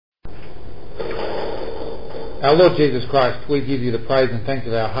Our Lord Jesus Christ, we give you the praise and thanks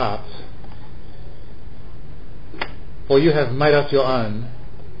of our hearts, for you have made us your own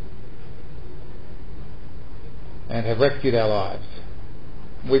and have rescued our lives.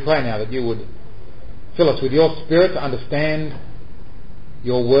 We pray now that you would fill us with your Spirit to understand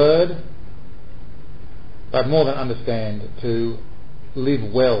your word, but more than understand, to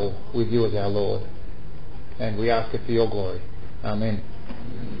live well with you as our Lord. And we ask it for your glory. Amen.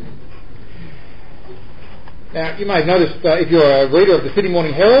 Now, you may have noticed, if you're a reader of the Sydney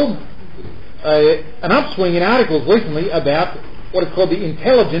Morning Herald, an upswing in articles recently about what is called the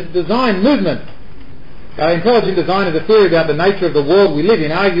intelligent design movement. Intelligent design is a theory about the nature of the world we live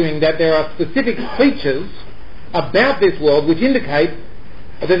in, arguing that there are specific features about this world which indicate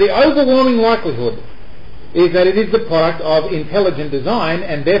that the overwhelming likelihood is that it is the product of intelligent design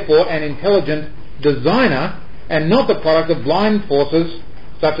and therefore an intelligent designer, and not the product of blind forces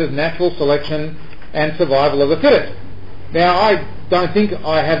such as natural selection and survival of the fittest. Now, I don't think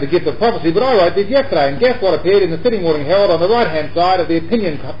I have the gift of prophecy, but I wrote this yesterday, and guess what appeared in the Sydney Morning Herald on the right-hand side of the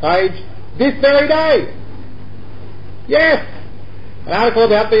opinion page this very day? Yes! An article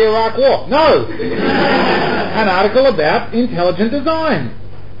about the Iraq War. No! An article about intelligent design.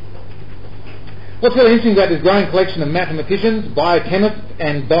 What's really interesting about this growing collection of mathematicians, biochemists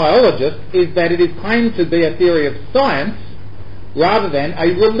and biologists is that it is claimed to be a theory of science rather than a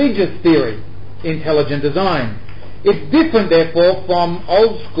religious theory, intelligent design. It's different, therefore, from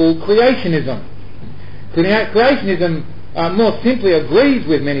old-school creationism. Creationism more simply agrees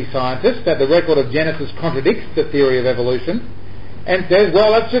with many scientists that the record of Genesis contradicts the theory of evolution and says,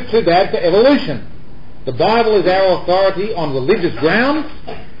 well, that's just too bad for evolution. The Bible is our authority on religious grounds,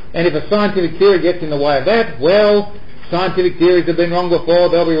 and if a scientific theory gets in the way of that, well, scientific theories have been wrong before,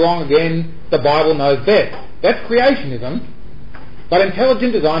 they'll be wrong again, the Bible knows best. That's creationism, but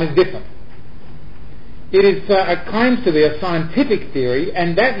intelligent design is different. It claims to be a scientific theory,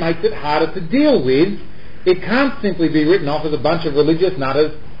 and that makes it harder to deal with. It can't simply be written off as a bunch of religious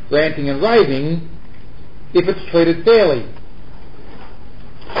nutters ranting and raving if it's treated fairly.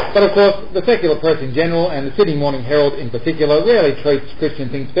 But of course, the secular press in general, and the Sydney Morning Herald in particular, rarely treats Christian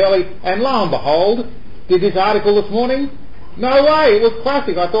things fairly, and lo and behold, did this article this morning? No way, it was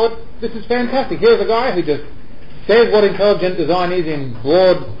classic. I thought, this is fantastic. Here's a guy who just says what intelligent design is in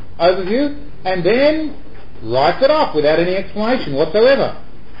broad overview, and then writes it off without any explanation whatsoever.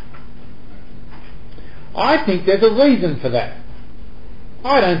 I think there's a reason for that.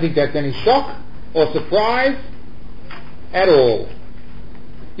 I don't think that's any shock or surprise at all.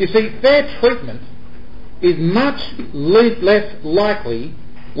 You see, fair treatment is much less likely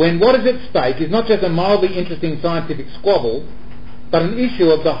when what is at stake is not just a mildly interesting scientific squabble, but an issue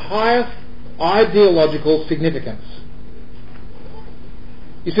of the highest ideological significance.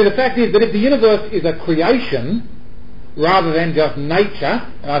 You see, the fact is that if the universe is a creation rather than just nature,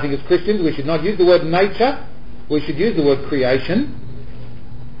 and I think as Christians we should not use the word nature, we should use the word creation.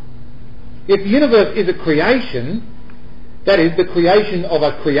 If the universe is a creation, that is, the creation of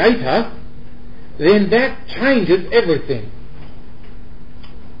a creator, then that changes everything.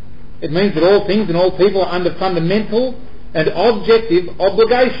 It means that all things and all people are under fundamental and objective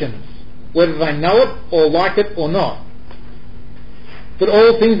obligations, whether they know it or like it or not. That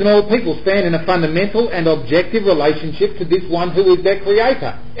all things and all people stand in a fundamental and objective relationship to this one who is their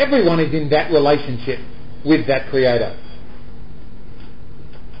creator. Everyone is in that relationship with that creator.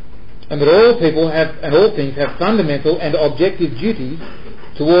 And that all people have, and all things have fundamental and objective duties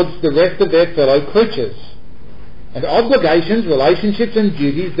towards the rest of their fellow creatures. And obligations, relationships and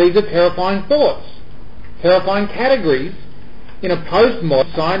duties, these are terrifying thoughts, terrifying categories in a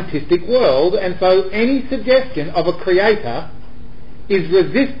postmodern scientific world, and so any suggestion of a creator is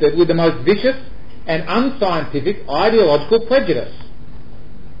resisted with the most vicious and unscientific ideological prejudice.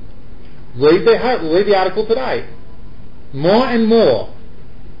 Read the article today. More and more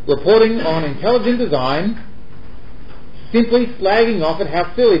reporting on intelligent design, simply slagging off at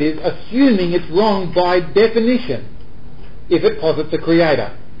how silly it is, assuming it's wrong by definition if it posits a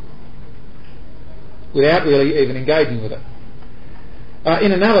creator, without really even engaging with it.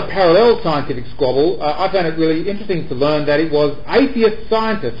 In another parallel scientific squabble, I found it really interesting to learn that it was atheist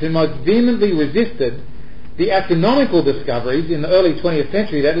scientists who most vehemently resisted the astronomical discoveries in the early 20th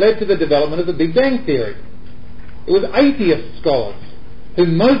century that led to the development of the Big Bang Theory. It was atheist scholars who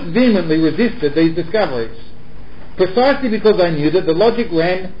most vehemently resisted these discoveries, precisely because they knew that the logic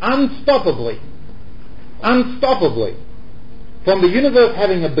ran unstoppably, from the universe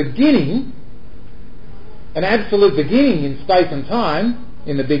having a beginning, an absolute beginning in space and time,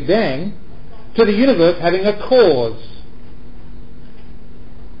 in the Big Bang, to the universe having a cause.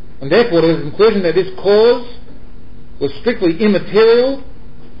 And therefore to the conclusion that this cause was strictly immaterial,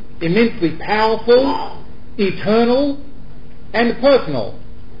 immensely powerful, eternal, and personal,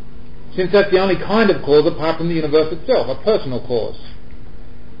 since that's the only kind of cause apart from the universe itself, a personal cause.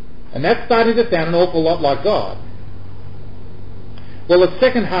 And that's starting to sound an awful lot like God. Well, the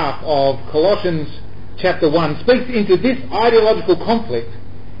second half of Colossians chapter 1 speaks into this ideological conflict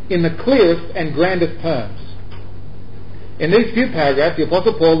in the clearest and grandest terms. In these few paragraphs, the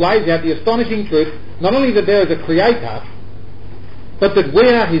Apostle Paul lays out the astonishing truth, not only that there is a Creator, but that we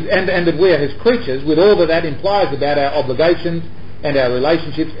are His, and that we are His creatures, with all that implies about our obligations and our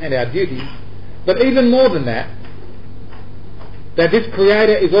relationships and our duties, but even more than that, that this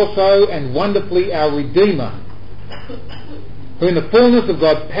Creator is also and wonderfully our Redeemer, who in the fullness of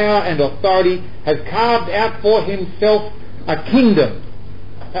God's power and authority has carved out for Himself a kingdom,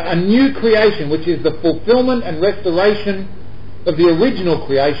 a new creation, which is the fulfillment and restoration of the original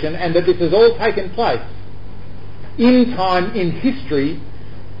creation, and that this has all taken place in time, in history,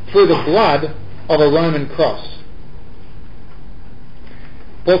 through the blood of a Roman cross.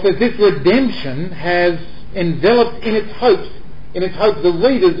 Paul says this redemption has enveloped in its hopes the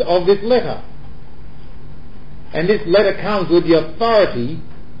readers of this letter. And this letter comes with the authority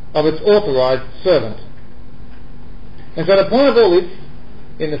of its authorised servant. And so the point of all this,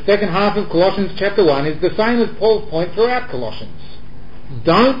 in the second half of Colossians chapter 1, is the same as Paul's point throughout Colossians.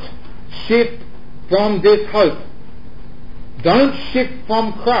 Don't shift from this hope. Don't shift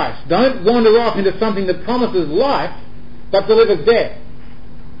from Christ. Don't wander off into something that promises life but delivers death.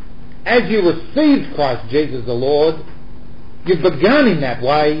 As you received Christ Jesus the Lord, you've begun in that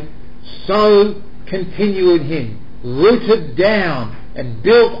way, so continue in Him, rooted down and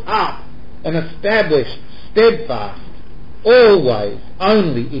built up and established steadfast, always,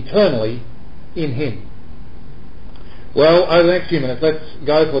 only, eternally in Him. Well, over the next few minutes, let's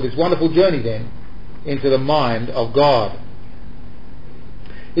go for this wonderful journey then into the mind of God.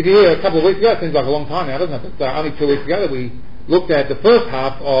 If you're here a couple of weeks ago, it seems like a long time now, doesn't it? But only 2 weeks ago that we looked at the first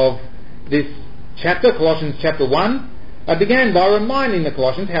half of this chapter, Colossians chapter 1. I began by reminding the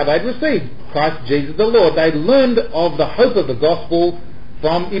Colossians how they'd received Christ Jesus the Lord. They'd learned of the hope of the gospel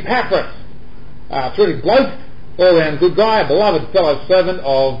from Epaphras, a terrific bloke, all-round good guy, a beloved fellow servant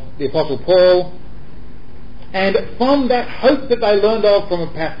of the Apostle Paul. And from that hope that they learned of from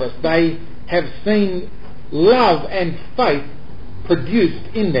Epaphras, they have seen love and faith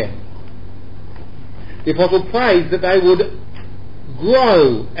produced in them. The Apostle prays that they would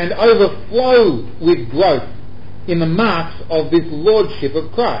grow and overflow with growth in the marks of this lordship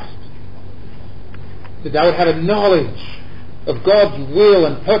of Christ. That they would have a knowledge of God's will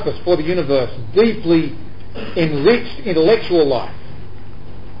and purpose for the universe, deeply enriched intellectual life.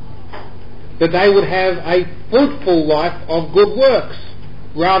 That they would have a fruitful life of good works,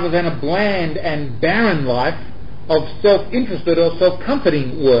 rather than a bland and barren life of self-interested or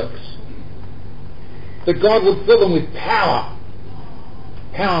self-comforting works. That God would fill them with power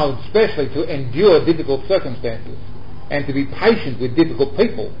especially to endure difficult circumstances and to be patient with difficult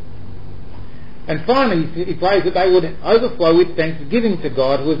people. And finally, he prays that they would overflow with thanksgiving to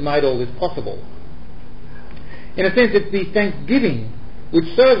God who has made all this possible. In a sense, it's the thanksgiving which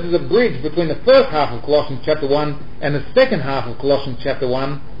serves as a bridge between the first half of Colossians chapter 1 and the second half of Colossians chapter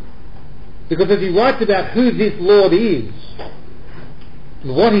 1, because as he writes about who this Lord is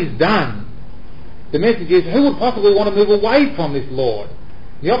and what He's done, the message is, who would possibly want to move away from this Lord?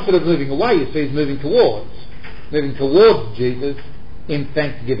 The opposite of moving away, you see, is moving towards Jesus in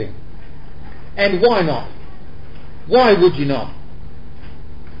thanksgiving. And why not? Why would you not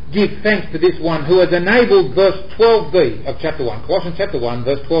give thanks to this one who has enabled, verse 12b of chapter 1, Colossians chapter 1,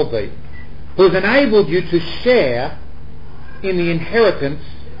 verse 12b, who has enabled you to share in the inheritance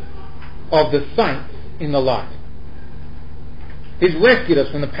of the saints in the light. He's rescued us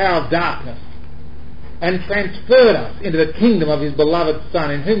from the power of darkness and transferred us into the kingdom of His beloved Son,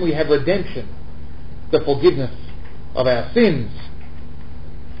 in whom we have redemption, the forgiveness of our sins.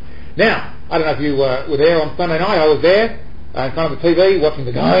 Now, I don't know if you were there on Sunday night. I was there in front of the TV watching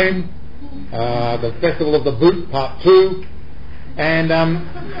the game, the Festival of the Boot Part 2, and is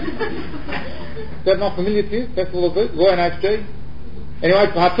that not familiar to you, Festival of the Boot, Roy and HG? Anyway,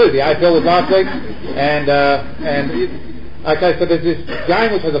 Part 2, the AFL was last week, okay, so there's this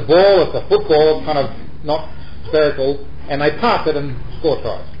game which has a ball, it's a football, kind of not spherical, and they pass it and score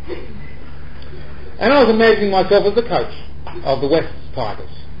tries. And I was imagining myself as the coach of the West Tigers.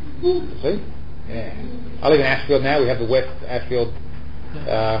 See? Yeah. I live in Ashfield now. We have the West Ashfield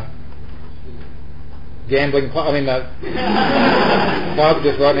gambling club. Club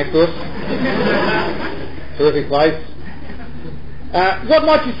just right next to us. Terrific place. What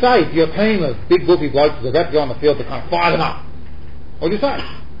might you say to your team of big goofy blokes who are about to go on the field to kind of fire them up? What do you say?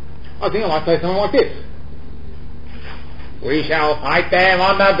 I think I might say something like this. We shall fight them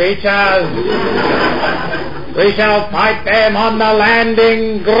on the beaches. We shall fight them on the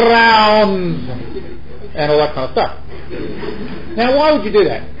landing grounds. And all that kind of stuff. Now, why would you do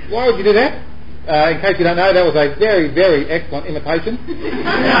that? Why would you do that? In case you don't know, that was a very, very excellent imitation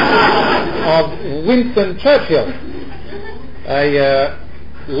of Winston Churchill, a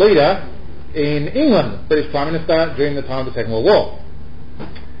leader in England, British Prime Minister during the time of the Second World War.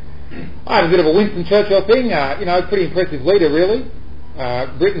 I had a bit of a Winston Churchill thing, pretty impressive leader really.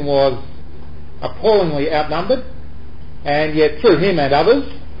 Britain was appallingly outnumbered, and yet through him and others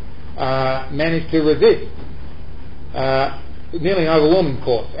managed to resist nearly an overwhelming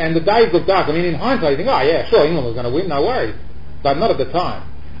course. And the days look dark. I mean, in hindsight you think, oh yeah, sure, England was going to win, no worries. But not at the time.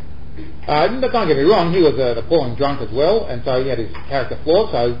 Don't get me wrong, he was an appalling drunk as well, and so he had his character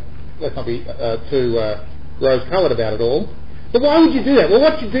flaws, so let's not be too rose-coloured about it all. But why would you do that? Well,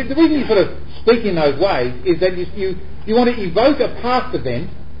 what you do, the reason you sort of speak in those ways is that you want to evoke a past event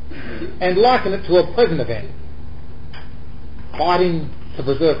and liken it to a present event. Fighting to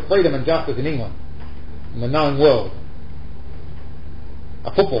preserve freedom and justice in England, in the known world.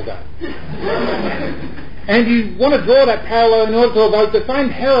 A football game. And you want to draw that parallel in order to evoke the same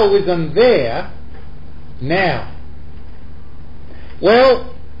heroism there now.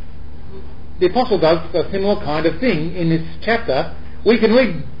 Well, the Apostle does a similar kind of thing in this chapter. We can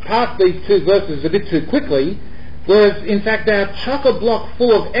read past these two verses a bit too quickly, whereas in fact they are chock-a-block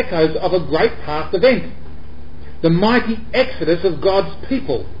full of echoes of a great past event. The mighty exodus of God's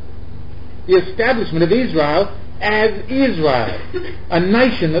people. The establishment of Israel as Israel. A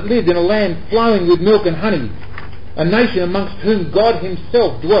nation that lived in a land flowing with milk and honey. A nation amongst whom God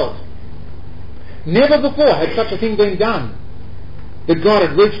himself dwelt. Never before had such a thing been done. That God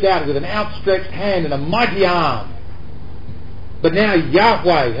had reached out with an outstretched hand and a mighty arm. But now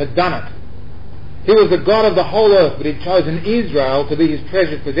Yahweh had done it. He was the God of the whole earth, but he'd chosen Israel to be his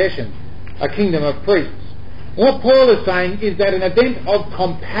treasured possession, a kingdom of priests. What Paul is saying is that an event of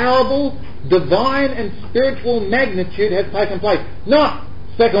comparable divine and spiritual magnitude has taken place. Not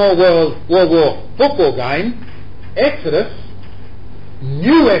Second World War football game. Exodus.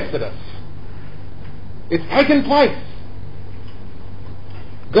 New Exodus. It's taken place.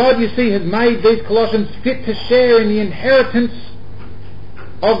 God, you see, has made these Colossians fit to share in the inheritance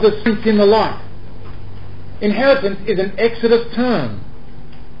of the saints in the light. Inheritance is an Exodus term.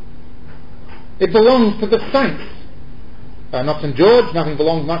 It belongs to the saints. Not St. George, nothing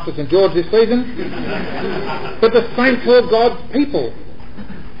belongs much to St. George this season. But the saints who are God's people.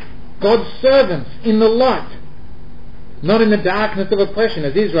 God's servants in the light. Not in the darkness of oppression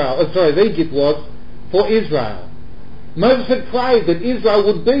as Egypt was for Israel. Moses had prayed that Israel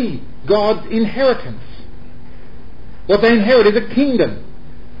would be God's inheritance. What they inherit is a kingdom,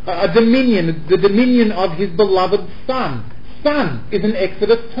 a dominion, the dominion of his beloved Son. Son is an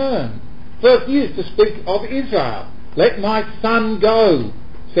Exodus term, first used to speak of Israel. Let my son go,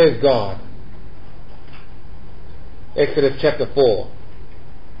 says God. Exodus chapter 4.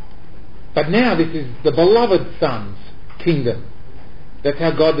 But now this is the beloved Son's kingdom. That's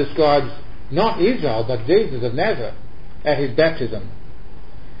how God describes not Israel, but Jesus of Nazareth at his baptism.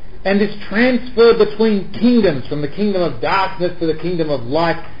 And this transfer between kingdoms, from the kingdom of darkness to the kingdom of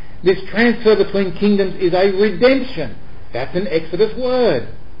light, this transfer between kingdoms is a redemption. That's an Exodus word.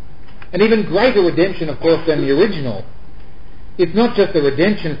 An even greater redemption, of course, than the original. It's not just a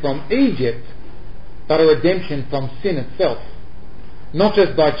redemption from Egypt, but a redemption from sin itself. Not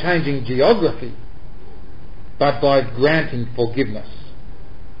just by changing geography, but by granting forgiveness.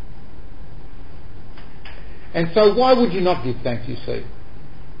 And so why would you not give thanks, you see?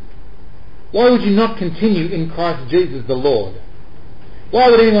 Why would you not continue in Christ Jesus the Lord? Why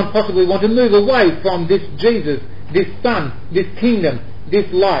would anyone possibly want to move away from this Jesus, this Son, this kingdom,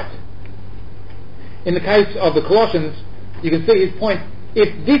 this light? In the case of the Colossians, you can see his point.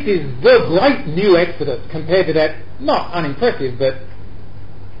 If this is the great new Exodus compared to that not unimpressive, but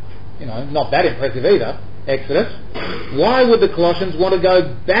not that impressive either, Exodus, why would the Colossians want to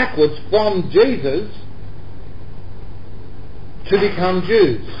go backwards from Jesus to become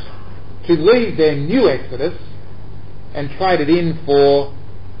Jews, to leave their new Exodus and trade it in for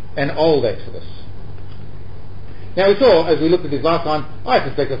an old Exodus? Now we saw, as we looked at this last time, I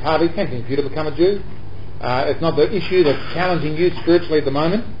suspect it's hardly tempting for you to become a Jew. It's not the issue that's challenging you spiritually at the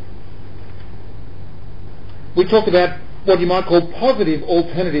moment. We talked about what you might call positive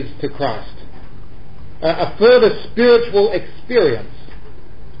alternatives to Christ. A further spiritual experience.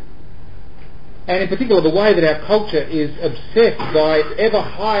 and in particular the way that our culture is obsessed by ever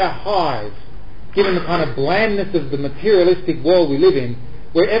higher highs, given the kind of blandness of the materialistic world we live in,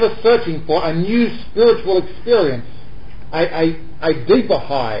 we're ever searching for a new spiritual experience, a deeper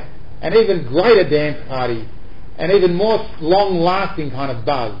high, an even greater dance party, an even more long-lasting kind of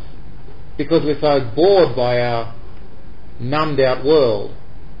buzz, because we're so bored by our numbed-out world.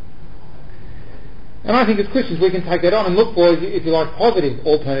 And I think as Christians we can take that on and look for, if you like, positive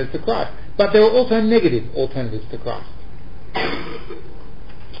alternatives to Christ. But there are also negative alternatives to Christ.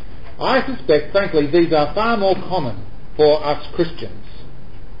 I suspect, frankly, these are far more common for us Christians.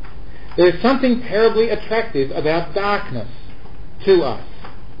 There is something terribly attractive about darkness to us.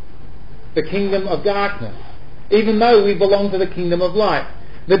 The kingdom of darkness. Even though we belong to the kingdom of light.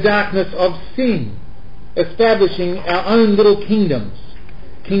 The darkness of sin. Establishing our own little kingdoms.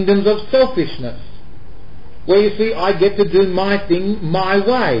 Kingdoms of selfishness. Where you see, I get to do my thing my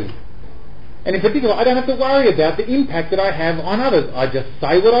way. And in particular, I don't have to worry about the impact that I have on others. I just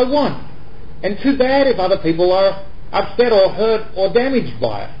say what I want. And too bad if other people are upset or hurt or damaged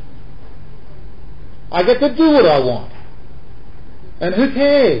by it. I get to do what I want. And who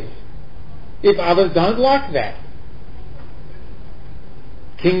cares if others don't like that?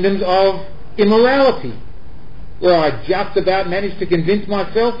 Kingdoms of immorality, where I just about manage to convince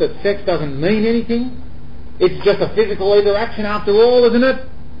myself that sex doesn't mean anything. It's just a physical interaction after all, isn't it?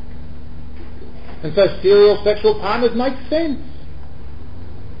 And so serial sexual partners make sense.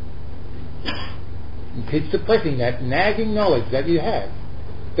 And keep suppressing that nagging knowledge that you have,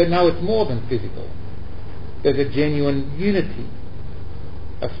 that no, it's more than physical. There's a genuine unity,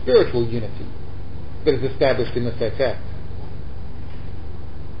 a spiritual unity, that is established in the sex act.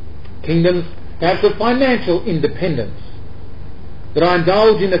 Kingdoms, perhaps of financial independence, that I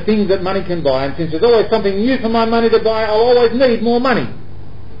indulge in the things that money can buy, and since there's always something new for my money to buy, I'll always need more money.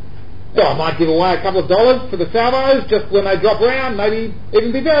 So I might give away a couple of dollars for the salvos just when they drop around, maybe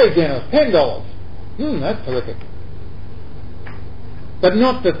even be very generous, $10. That's terrific. But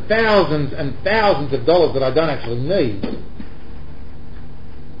not the thousands and thousands of dollars that I don't actually need.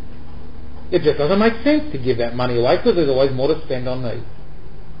 It just doesn't make sense to give that money away because there's always more to spend on me.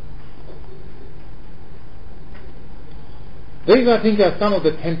 These, I think, are some of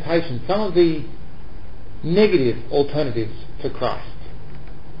the temptations, some of the negative alternatives to Christ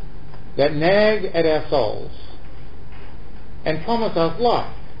that nag at our souls and promise us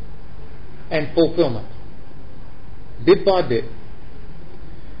life and fulfillment, bit by bit.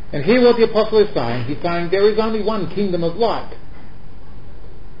 And hear what the apostle is saying. He's saying there is only one kingdom of light.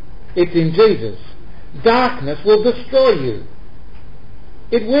 It's in Jesus. Darkness will destroy you.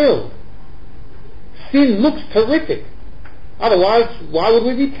 It will. Sin looks terrific. Otherwise, why would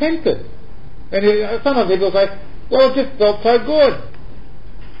we be tempted? And some of people say, well, it just felt so good.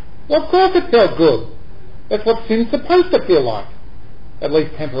 Well, of course it felt good. That's what sin's supposed to feel like, at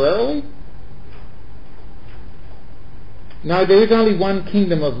least temporarily. No, there is only one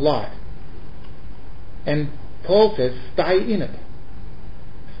kingdom of light. And Paul says, stay in it.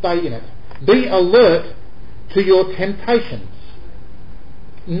 Stay in it. Be alert to your temptations.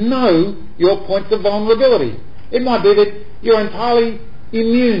 Know your points of vulnerability. It might be that you're entirely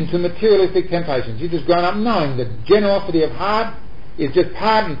immune to materialistic temptations. You've just grown up knowing that generosity of heart is just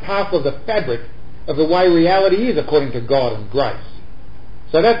part and parcel of the fabric of the way reality is according to God and grace.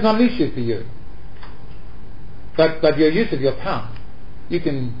 So that's not an issue for you. But your use of your tongue, you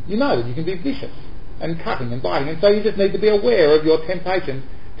know that you can be vicious and cutting and biting, and so you just need to be aware of your temptations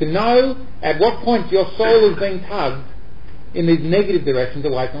to know at what points your soul is being tugged in these negative directions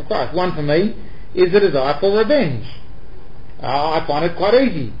away from Christ. One for me is the desire for revenge. I find it quite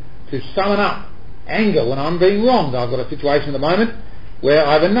easy to summon up anger when I'm being wronged. I've got a situation at the moment where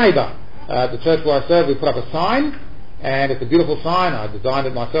I have a neighbour. At the church where I serve, we put up a sign, and it's a beautiful sign. I designed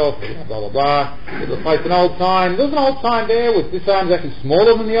it myself, blah, blah, blah. It replaced an old sign. There's an old sign there. This sign is actually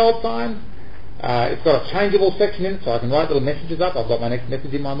smaller than the old sign. It's got a changeable section in it, so I can write little messages up. I've got my next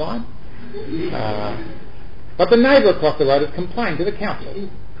message in my mind. But the neighbour across the road has complained to the council.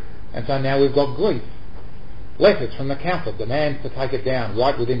 And so now we've got grief. Letters from the council, demands to take it down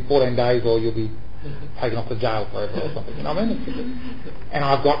right within 14 days or you'll be taken off to jail forever or something. You know what I mean? And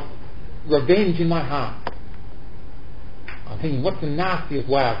I've got revenge in my heart. I'm thinking, what's the nastiest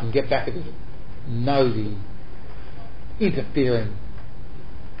way I can get back at this nosy, interfering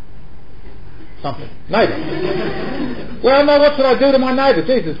something? Neighbour. Well, no, what should I do to my neighbour?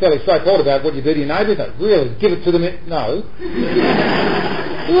 Jesus is fairly straightforward about what you do to your neighbour. Don't really give it to them. No.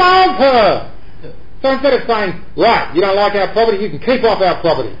 Love her. So instead of saying, right, you don't like our property, you can keep off our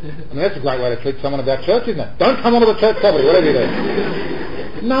property. I mean, that's a great way to treat someone about church, isn't it? Don't come onto the church property, whatever you do.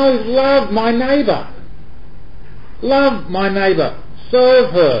 No, love my neighbour. Love my neighbour.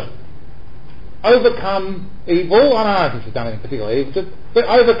 Serve her. Overcome evil. I don't know if she's done anything particularly evil, but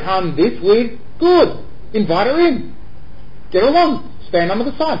overcome this with good. Invite her in. Get her along. Stand under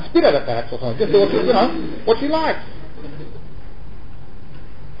the sign. Spit at it perhaps or something. Just do what she likes.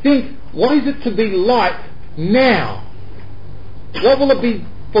 Think, what is it to be light now? What will it be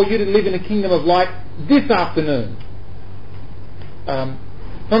for you to live in a kingdom of light this afternoon?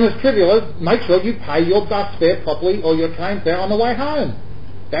 From as trivial as make sure you pay your bus fare properly or your train fare on the way home.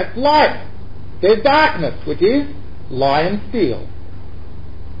 That's light. There's darkness, which is lie and steal.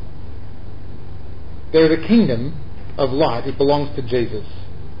 There is a kingdom of light. It belongs to Jesus.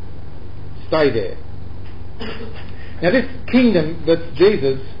 Stay there. Now this kingdom that's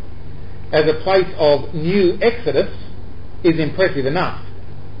Jesus as a place of new exodus is impressive enough.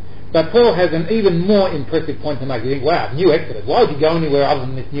 But Paul has an even more impressive point to make. You think, wow, new exodus. Why would you go anywhere other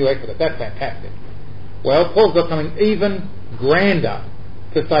than this new exodus? That's fantastic. Well, Paul's got something even grander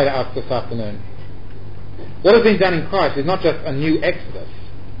to say to us this afternoon. What has been done in Christ is not just a new exodus.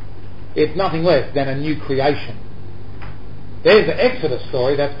 It's nothing less than a new creation. There's the Exodus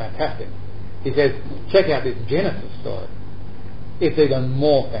story. That's fantastic. He says, check out this Genesis story. It's even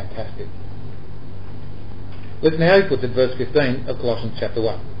more fantastic. Listen how he puts it, verse 15 of Colossians chapter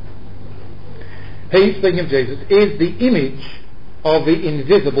 1. He, speaking of Jesus, is the image of the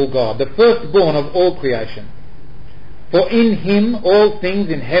invisible God, the firstborn of all creation. For in him all things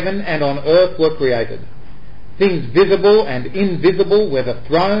in heaven and on earth were created, things visible and invisible, whether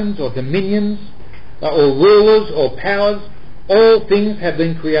thrones or dominions or rulers or powers, all things have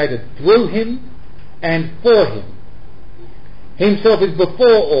been created through him and for him. He himself is before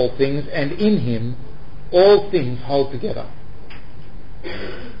all things, and in him all things hold together.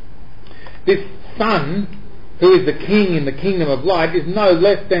 This Son, who is the King in the kingdom of light, is no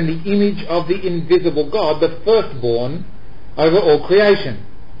less than the image of the invisible God, the firstborn over all creation.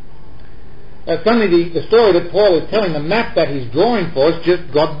 Suddenly the story that Paul is telling, the map that he's drawing for us,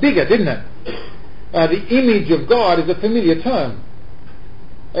 just got bigger, didn't it? The image of God is a familiar term.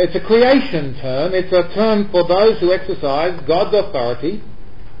 It's a creation term. It's a term for those who exercise God's authority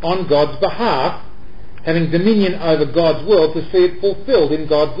on God's behalf, having dominion over God's world to see it fulfilled in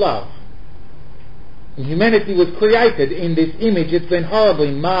God's love. And humanity was created in this image. It's been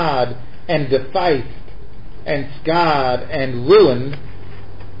horribly marred and defaced and scarred and ruined,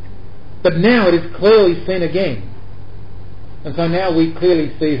 but now it is clearly seen again. And so now we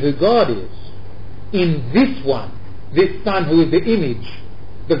clearly see who God is in this one, this Son who is the image,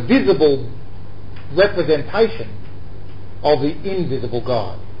 the visible representation of the invisible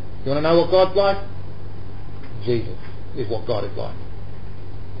God. You want to know what God's like? Jesus is what God is like.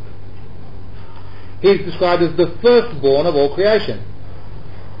 He's described as the firstborn of all creation.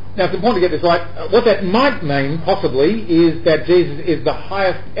 Now it's important to get this right. What that might mean, possibly, is that Jesus is the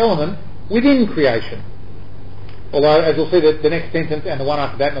highest element within creation. Although, as we'll see, the next sentence and the one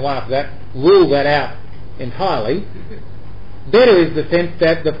after that and the one after that rule that out entirely. Better is the sense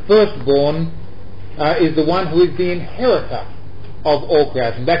that the firstborn is the one who is the inheritor of all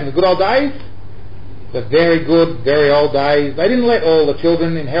creation. Back in the good old days, the very good, very old days, they didn't let all the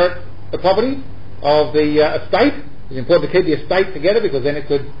children inherit the property of the estate. It was important to keep the estate together because then it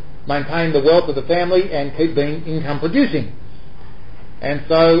could maintain the wealth of the family and keep being income producing. And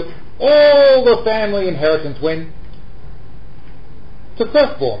so all the family inheritance went to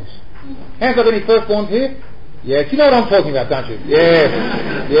firstborns. Hands up, any firstborns here? Yes, you know what I'm talking about, don't you?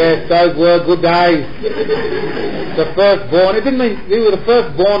 Yes, those were good days. The firstborn, it didn't mean you were the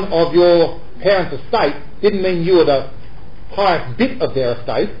firstborn of your parents' estate, didn't mean you were the highest bit of their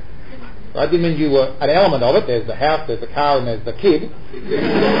estate. Right? It didn't mean you were an element of it. There's the house, there's the car, and there's the kid.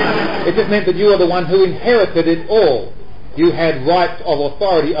 It just meant that you were the one who inherited it all. You had rights of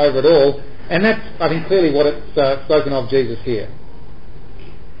authority over it all, and that's, I think, clearly what it's spoken of Jesus here.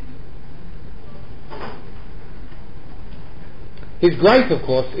 His grace, of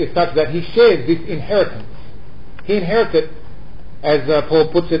course, is such that he shares this inheritance. He inherits it, as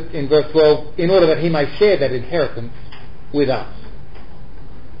Paul puts it in verse 12, in order that he may share that inheritance with us.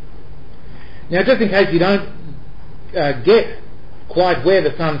 Now, just in case you don't get quite where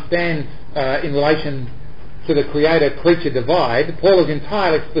the Son stands in relation to the Creator-creature divide, Paul is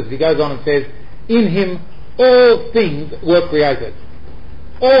entirely explicit. He goes on and says, in him all things were created.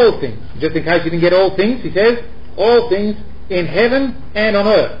 All things. Just in case you didn't get all things, he says, all things in heaven and on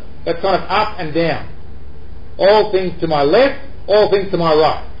earth. That's kind of up and down. All things to my left, all things to my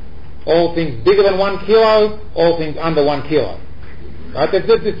right. All things bigger than 1 kilo, all things under 1 kilo. Right?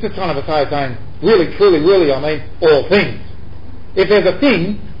 It's just kind of a way of saying, really, truly, really, I mean all things. If there's a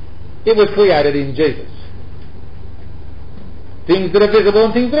thing, it was created in Jesus. Things that are visible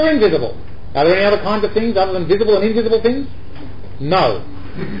and things that are invisible. Are there any other kinds of things other than visible and invisible things? No.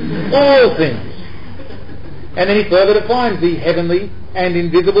 All things. And then he further defines the heavenly and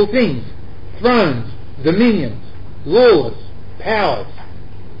invisible things. Thrones, dominions, rulers, powers.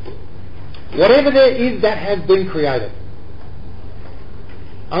 Whatever there is that has been created.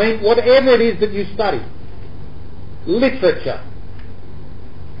 I mean, whatever it is that you study. Literature.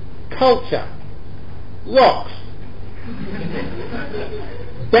 Culture. Rocks.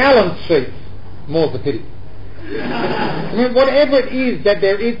 Balance sheets. More's the pity. I mean, whatever it is that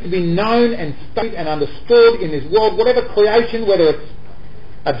there is to be known and studied and understood in this world, whatever creation, whether it's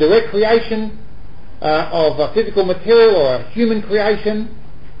a direct creation of a physical material or a human creation,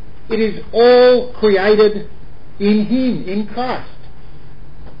 it is all created in Him, in Christ.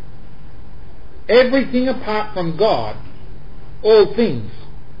 Everything apart from God, all things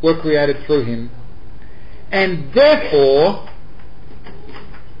were created through Him, and therefore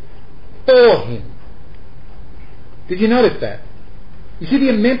for Him. Did you notice that? You see the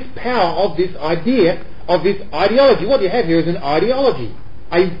immense power of this idea, of this ideology. What you have here is an ideology.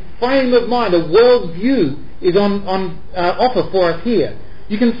 A frame of mind, a world view is on offer for us here.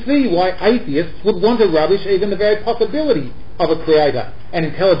 You can see why atheists would want to rubbish even the very possibility of a creator, an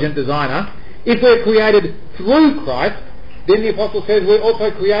intelligent designer. If we're created through Christ, then the Apostle says we're also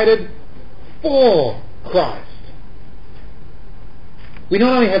created for Christ. We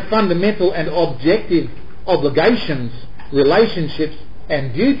not only have fundamental and objective obligations, relationships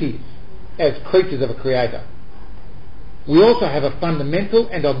and duties as creatures of a creator, we also have a fundamental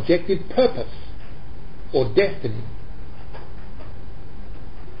and objective purpose or destiny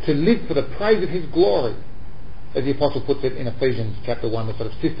to live for the praise of His glory, as the Apostle puts it in Ephesians chapter 1, the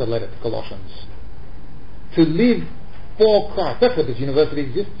sort of sister letter to Colossians. To live for Christ. That's what this university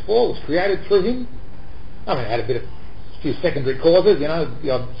exists for. It was created through Him. I mean, it had a few secondary causes, the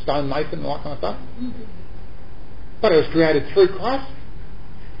odd stonemason and all that kind of stuff. But it was created through Christ,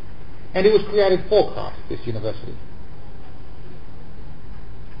 and it was created for Christ, this university.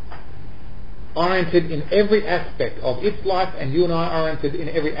 Oriented in every aspect of its life, and you and I are oriented in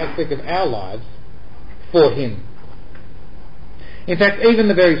every aspect of our lives for Him. In fact, even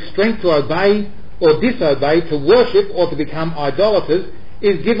the very strength to obey or disobey, to worship or to become idolaters,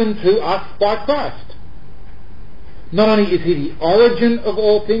 is given to us by Christ. Not only is He the origin of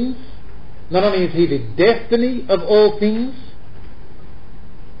all things, not only is He the destiny of all things,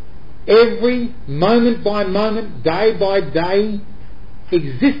 every moment by moment, day by day,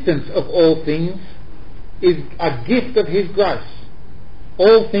 existence of all things is a gift of His grace.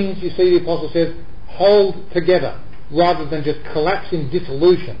 All things, you see, the Apostle says, hold together rather than just collapse in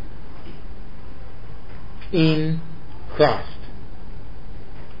dissolution in Christ.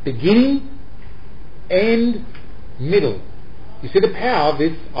 Beginning, end, middle. You see the power of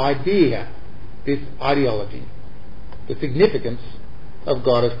this idea, this ideology, the significance of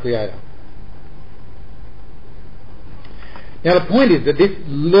God as Creator. Now the point is that this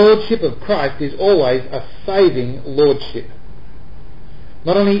Lordship of Christ is always a saving Lordship.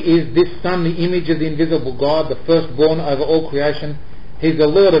 Not only is this Son the image of the invisible God, the firstborn over all creation, He's the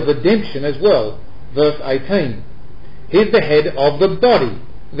Lord of redemption as well. Verse 18. He's the head of the body,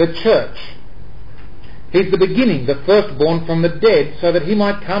 the church. He's the beginning, the firstborn from the dead, so that He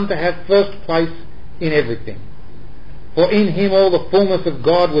might come to have first place in everything. For in Him all the fullness of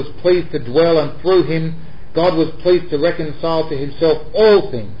God was pleased to dwell, and through Him God was pleased to reconcile to Himself all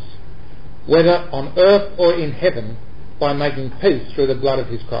things, whether on earth or in heaven, by making peace through the blood of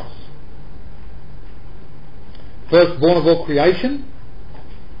His cross. Firstborn of all creation,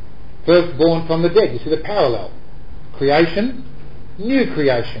 firstborn from the dead. You see the parallel. Creation, new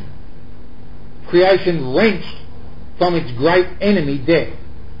creation. Creation wrenched from its great enemy, death.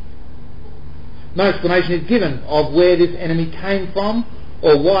 No explanation is given of where this enemy came from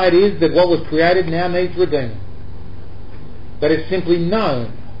or why it is that what was created now needs redeeming. But it's simply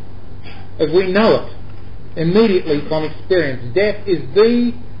known, as we know it, immediately from experience. Death is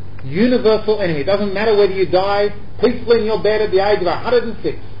the universal enemy. It doesn't matter whether you die peacefully in your bed at the age of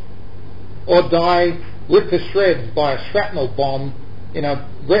 106 or die ripped to shreds by a shrapnel bomb in a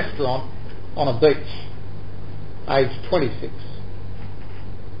restaurant on a beach, age 26.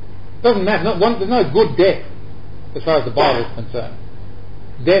 Doesn't matter. There's no good death as far as the Bible is concerned.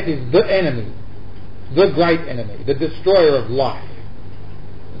 Death is the enemy, the great enemy, the destroyer of life,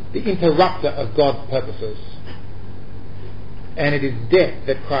 the interrupter of God's purposes. And it is death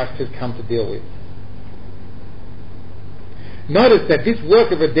that Christ has come to deal with. Notice that this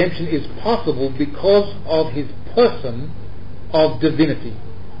work of redemption is possible because of His person of divinity.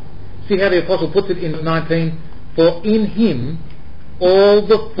 See how the apostle puts it in 19? For in him all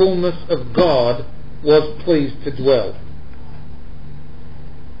the fullness of God was pleased to dwell.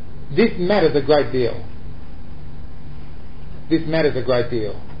 This matters a great deal. This matters a great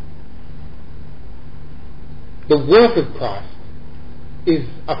deal. The work of Christ is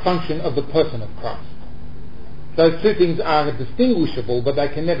a function of the person of Christ. Those two things are distinguishable, but they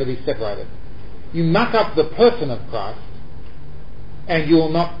can never be separated. You muck up the person of Christ and you will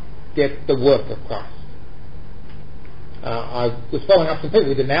not get the work of Christ. I was following up some people.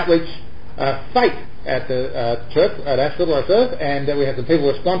 We did an outreach fete at the church at Ashfield where I serve, and we had some people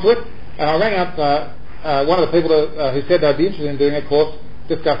respond to it. And I rang up one of the people who said they'd be interested in doing a course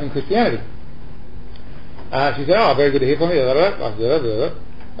discussing Christianity. She said, "Oh, very good to hear from you."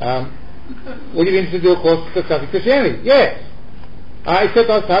 Would you be interested to do a course discussing Christianity? Yes. Except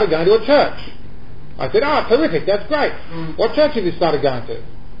I started going to a church. I said, "Oh, terrific, that's great. What church have you started going to?"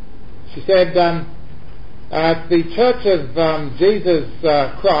 She said, "The Church of Jesus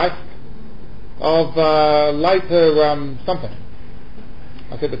Christ of later something."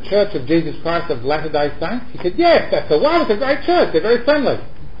 I said, "The Church of Jesus Christ of Latter-day Saints?" She said, "Yes, that's the one. It's a great church. They're very friendly."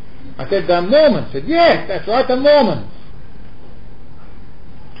 I said, "Mormons?" She said, "Yes, that's right, the Mormons."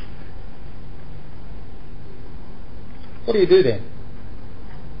 What do you do then?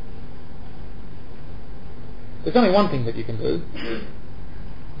 There's only one thing that you can do.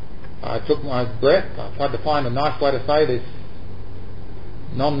 I took my breath. I tried to find a nice way to say this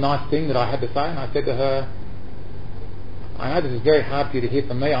non-nice thing that I had to say, and I said to her, "I know this is very hard for you to hear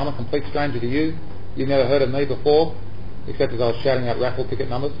from me. I'm a complete stranger to you. You've never heard of me before, except as I was shouting out raffle ticket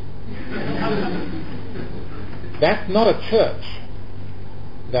numbers. That's not a church,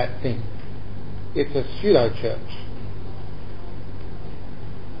 that thing. It's a pseudo-church.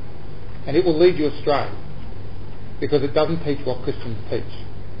 And it will lead you astray, because it doesn't teach what Christians teach.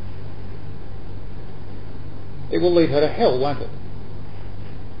 It will lead her to hell, won't it?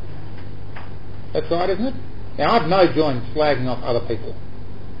 That's right, isn't it? Now, I've no joy in slagging off other people.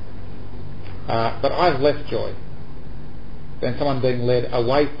 But I have less joy than someone being led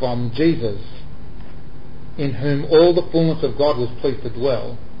away from Jesus, in whom all the fullness of God was pleased to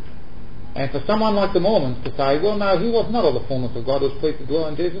dwell. And for someone like the Mormons to say, "Well, no, he was not all the fullness of God was pleased to dwell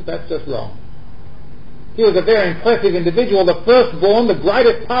in Jesus," that's just wrong. He was a very impressive individual, the firstborn, the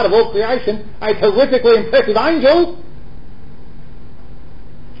greatest part of all creation, a terrifically impressive angel,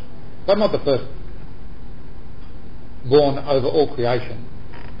 but not the firstborn over all creation,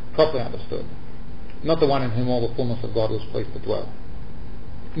 properly understood. Not the one in whom all the fullness of God was pleased to dwell.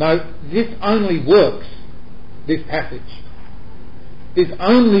 No, this only works, this passage. This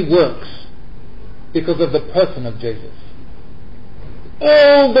only works because of the person of Jesus.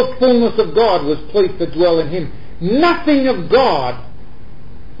 All the fullness of God was pleased to dwell in him. Nothing of God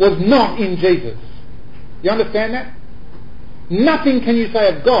was not in Jesus. You understand that? Nothing can you say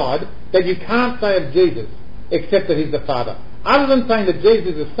of God that you can't say of Jesus, except that he's the Father. Other than saying that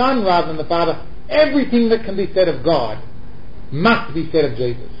Jesus is the Son rather than the Father, everything that can be said of God must be said of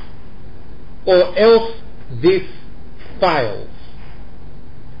Jesus. Or else this fails.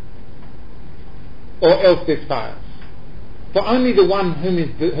 Or else this fails. For only the one who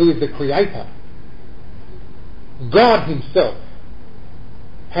is the Creator, God himself,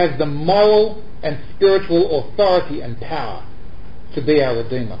 has the moral and spiritual authority and power to be our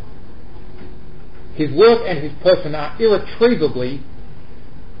Redeemer. His work and his person are irretrievably,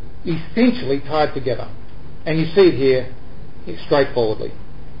 essentially tied together. And you see it here straightforwardly.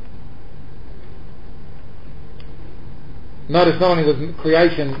 Notice not only was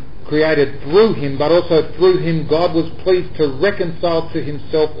creation created through him, but also through him God was pleased to reconcile to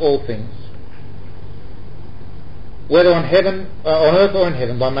himself all things, whether on earth or in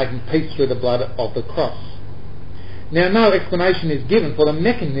heaven, by making peace through the blood of the cross. Now, no explanation is given for the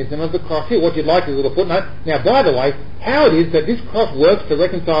mechanism of the cross here. What you'd like is a little footnote. Now, by the way, how it is that this cross works to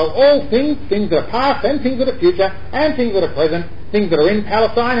reconcile all things, things that are past and things that are future, and things that are present, things that are in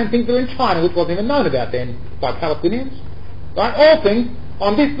Palestine and things that are in China, which wasn't even known about then by Palestinians. Right? All things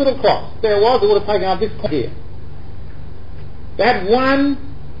on this little cross. There it was, it would have taken out this cross here. That one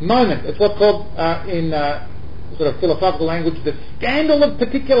moment, it's what's called in sort of philosophical language, the scandal of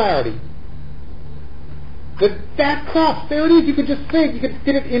particularity. That cross, there it is, you could just see it, you could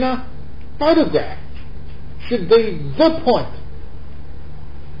fit it in a photograph. Should be the point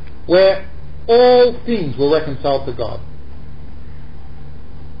where all things were reconciled to God.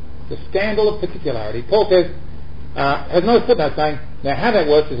 The scandal of particularity. Paul says, has no footnote saying, now how that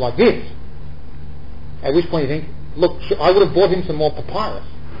works is like this. At which point you think, look, I would have bought him some more papyrus.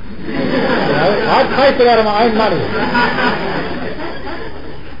 I'd pay for that out of my own money.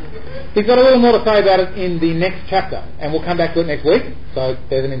 He's got a little more to say about it in the next chapter, and we'll come back to it next week. So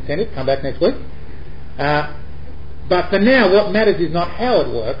there's an incentive, come back next week. But for now, what matters is not how it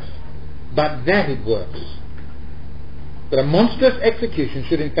works, but that it works. But a monstrous execution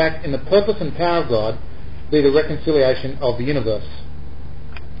should in fact, in the purpose and power of God, be the reconciliation of the universe.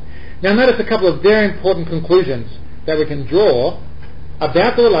 Now notice a couple of very important conclusions that we can draw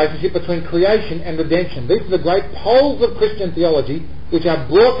about the relationship between creation and redemption. These are the great poles of Christian theology which are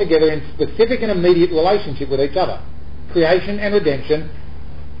brought together in specific and immediate relationship with each other. Creation and redemption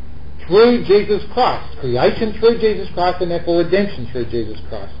through Jesus Christ. Creation through Jesus Christ and therefore redemption through Jesus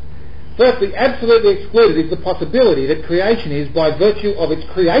Christ. Firstly, absolutely excluded is the possibility that creation is, by virtue of its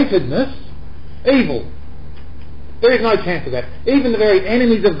createdness, evil. There is no chance of that. Even the very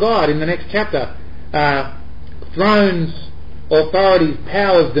enemies of God in the next chapter, thrones, authorities,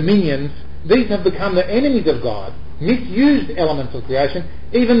 powers, dominions, these have become the enemies of God, misused elements of creation.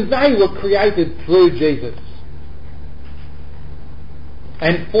 Even they were created through Jesus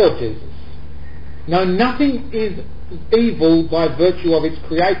and for Jesus. No, nothing is evil by virtue of its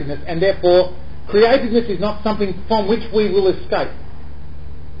createdness, and therefore createdness is not something from which we will escape.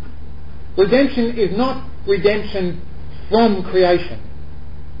 Redemption is not redemption from creation.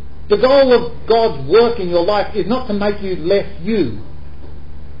 The goal of God's work in your life is not to make you less you,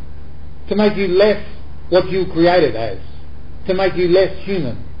 to make you less what you created as, to make you less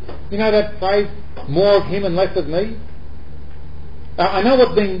human. You know that phrase, more of him and less of me? I know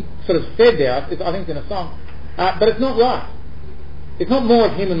what's being sort of said there, I think it's in a song, but it's not right. It's not more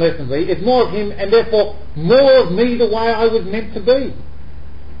of him and less of me, it's more of him and therefore more of me the way I was meant to be.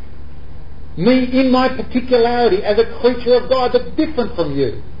 Me in my particularity as a creature of God that's different from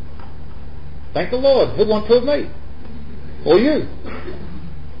you. Thank the Lord. Who wants two of me? Or you?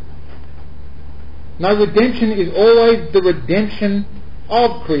 No, redemption is always the redemption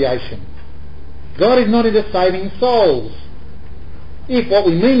of creation. God is not into saving souls. If what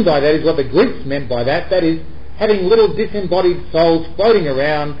we mean by that is what the Greeks meant by that, that is having little disembodied souls floating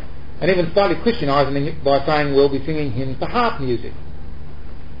around and even slightly Christianising it by saying we'll be singing hymns to harp music.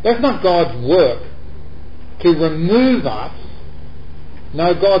 That's not God's work to remove us.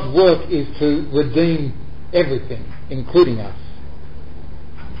 No, God's work is to redeem everything, including us.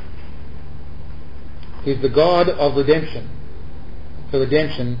 He's the God of redemption, the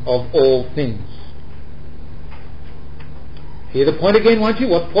redemption of all things. Hear the point again, won't you?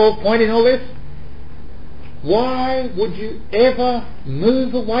 What's Paul's point in all this? Why would you ever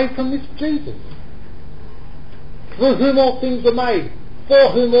move away from this Jesus? Through whom all things were made,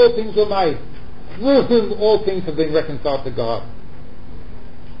 for whom all things were made, through whom all things have been reconciled to God.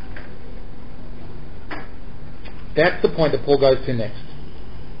 That's the point that Paul goes to next,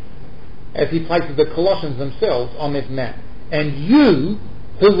 as he places the Colossians themselves on this map. And you,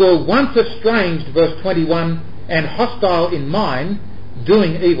 who were once estranged, verse 21, and hostile in mind,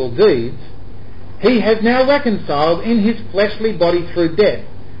 doing evil deeds, he has now reconciled in his fleshly body through death,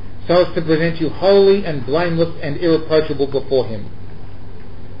 so as to present you holy and blameless and irreproachable before him,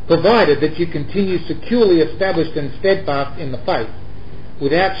 provided that you continue securely established and steadfast in the faith,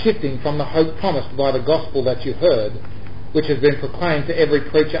 without shifting from the hope promised by the gospel that you heard, which has been proclaimed to every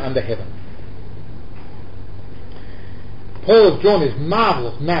creature under heaven. Paul has drawn this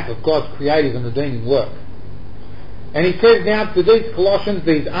marvellous map of God's creative and redeeming work. And he says now to these Colossians,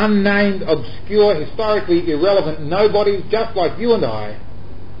 these unnamed, obscure, historically irrelevant nobodies, just like you and I,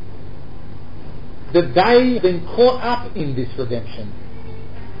 that they have been caught up in this redemption,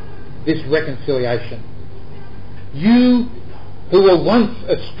 this reconciliation. You who were once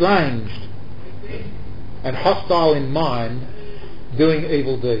estranged and hostile in mind, doing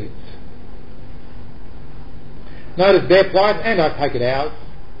evil deeds. Notice their plight, and I take it ours,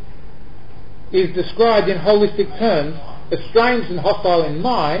 is described in holistic terms, estranged and hostile in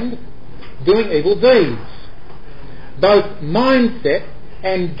mind, doing evil deeds. Both mindset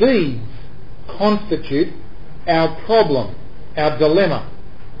and deeds constitute our problem, our dilemma.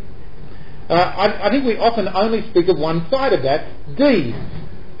 I think we often only speak of one side of that, deeds.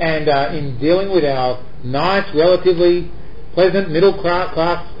 And in dealing with our nice, relatively pleasant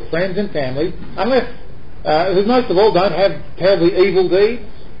middle-class friends and family, unless, who most of all don't have terribly evil deeds,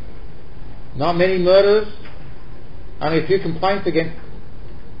 not many murders, only a few complaints against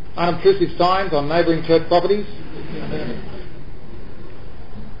unobtrusive signs on neighbouring church properties.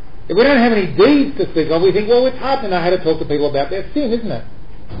 If we don't have any deeds to speak of, we think, well, it's hard to know how to talk to people about their sin, isn't it?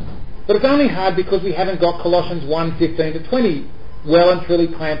 But it's only hard because we haven't got Colossians 1:15-20 well and truly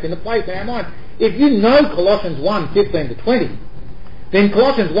clamped into place in our mind. If you know Colossians 1:15-20, then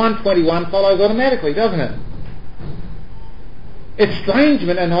Colossians 1:21 follows automatically, doesn't it?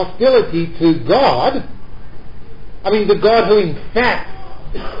 estrangement and hostility to God, I mean the God who in fact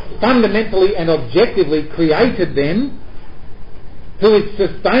fundamentally and objectively created them, who is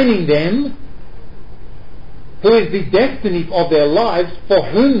sustaining them, who is the destiny of their lives, for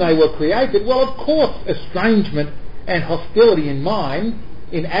whom they were created, well, of course, estrangement and hostility in mind,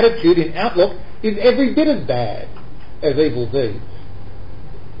 in attitude, in outlook, is every bit as bad as evil deeds.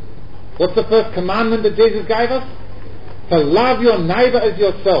 What's the first commandment that Jesus gave us? To love your neighbour as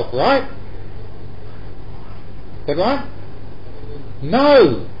yourself, right? Is that right?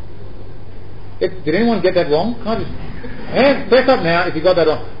 No. Did anyone get that wrong? Can I just press up now if you got that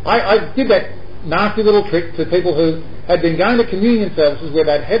wrong. I did that nasty little trick to people who had been going to communion services where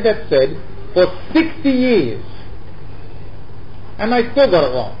they'd had that said for 60 years and they still got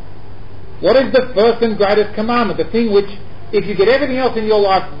it wrong. What is the first and greatest commandment? The thing which, if you get everything else in your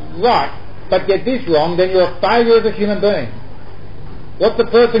life right but get this wrong, then you're a failure as a human being. What's the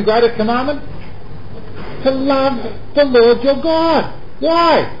first and greatest commandment? To love the Lord your God.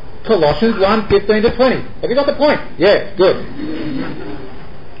 Why? Colossians 1:15-20. Have you got the point? Yes, good.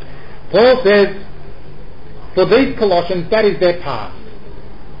 Paul says, for these Colossians, that is their past.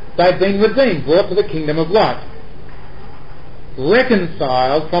 They've been redeemed, brought to the kingdom of light,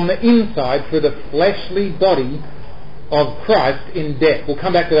 reconciled from the inside through the fleshly body of Christ in death. We'll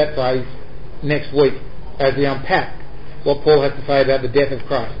come back to that phrase next week as we unpack what Paul has to say about the death of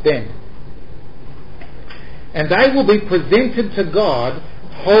Christ then. And they will be presented to God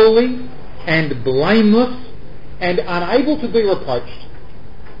holy and blameless and unable to be reproached.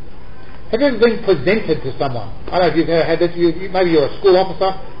 Have you ever been presented to someone? I don't know if you've ever had this. Maybe you're a school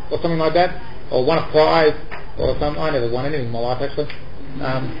officer or something like that, or won a prize or something. I never won anything in my life actually.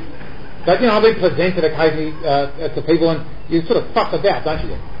 But I've been presented occasionally to people, and you sort of fuss about, don't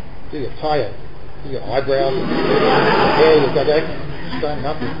you? Do your tie, do your eyebrows, your hair, you got that straighten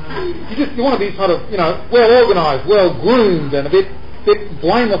up. You want to be sort of well organised, well groomed, and a bit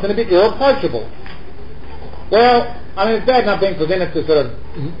blameless and a bit irreproachable. Well, I mean, it's bad enough being presented to sort of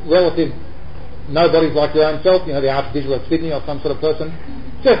relative nobodies like your own self, the Archbishop of Sydney or some sort of person,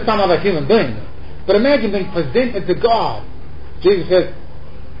 just some other human being. But imagine being presented to God. Jesus says,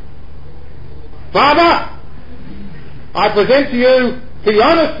 Father, I present to you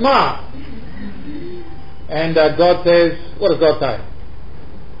Fiona Smart. And God says, what does God say?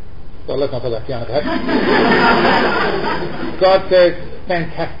 Well, let's not talk about Fiona perhaps. God says,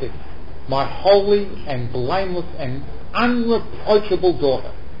 fantastic. My holy and blameless and unreproachable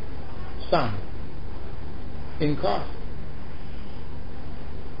daughter, son, in Christ.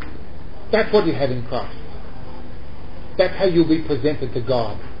 That's what you have in Christ. That's how you'll be presented to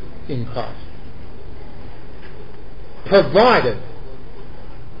God in Christ. Provided,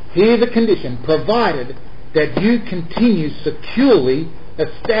 here's the condition, provided that you continue securely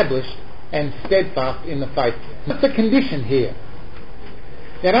established and steadfast in the faith. What's the condition here?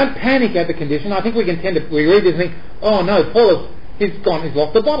 Now don't panic at the condition. I think we read this and think, oh no, Paul he's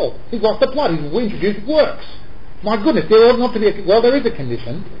lost the bottle. He's lost the plot. He's introduced works. My goodness, there ought not to be there is a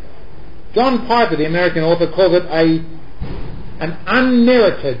condition. John Piper, the American author, calls it an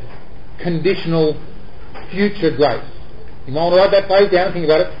unmerited conditional future grace. You might want to write that phrase down and think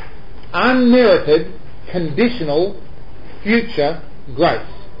about it. Unmerited conditional future grace.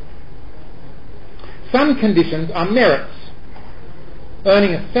 Some conditions are merits.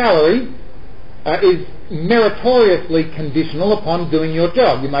 Earning a salary is meritoriously conditional upon doing your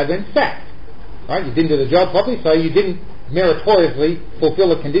job. You may have been sacked. Right? You didn't do the job properly, so you didn't meritoriously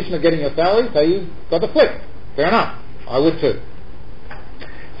fulfill the condition of getting your salary, so you got the flip. Fair enough. I would too.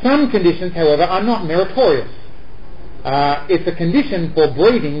 Some conditions, however, are not meritorious. It's a condition for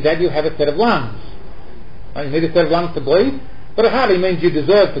breathing that you have a set of lungs. Right? You need a set of lungs to breathe, but it hardly means you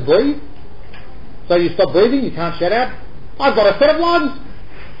deserve to breathe. So you stop breathing, you can't shout out, I've got a set of lungs,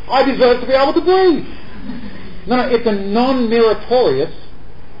 I deserve to be able to breathe. No, it's a non-meritorious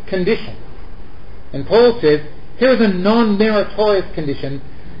condition. And Paul says, here is a non-meritorious condition,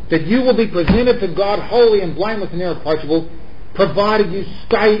 that you will be presented to God holy and blameless and irreproachable, provided you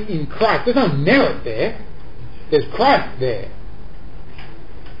stay in Christ. There's no merit there. There's Christ there.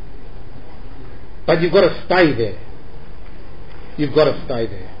 But you've got to stay there. You've got to stay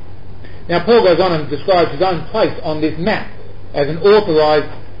there. Now Paul goes on and describes his own place on this map as an authorised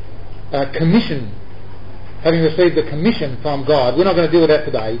commission, having received a commission from God. We're not going to deal with that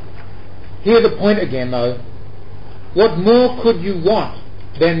today. Here's the point again though. What more could you want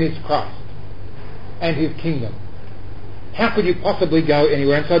than this Christ and his kingdom? How could you possibly go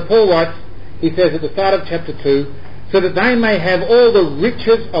anywhere? And so Paul writes, he says at the start of chapter 2, so that they may have all the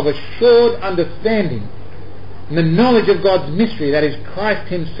riches of assured understanding, And the knowledge of God's mystery, that is Christ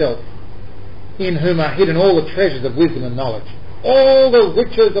himself, in whom are hidden all the treasures of wisdom and knowledge. All the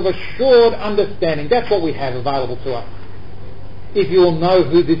riches of assured understanding. That's what we have available to us. If you will know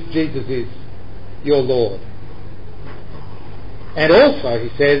who this Jesus is, your Lord. And also,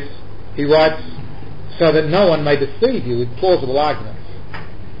 he writes, so that no one may deceive you with plausible arguments.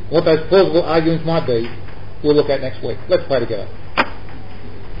 What those plausible arguments might be, we'll look at next week. Let's pray together.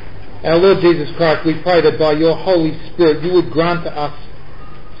 Our Lord Jesus Christ, we pray that by your Holy Spirit you would grant to us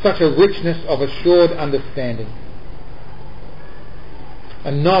such a richness of assured understanding,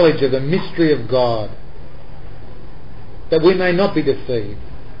 a knowledge of the mystery of God, that we may not be deceived,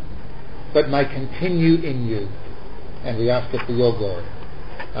 but may continue in you. And we ask it for your glory.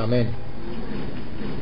 Amen.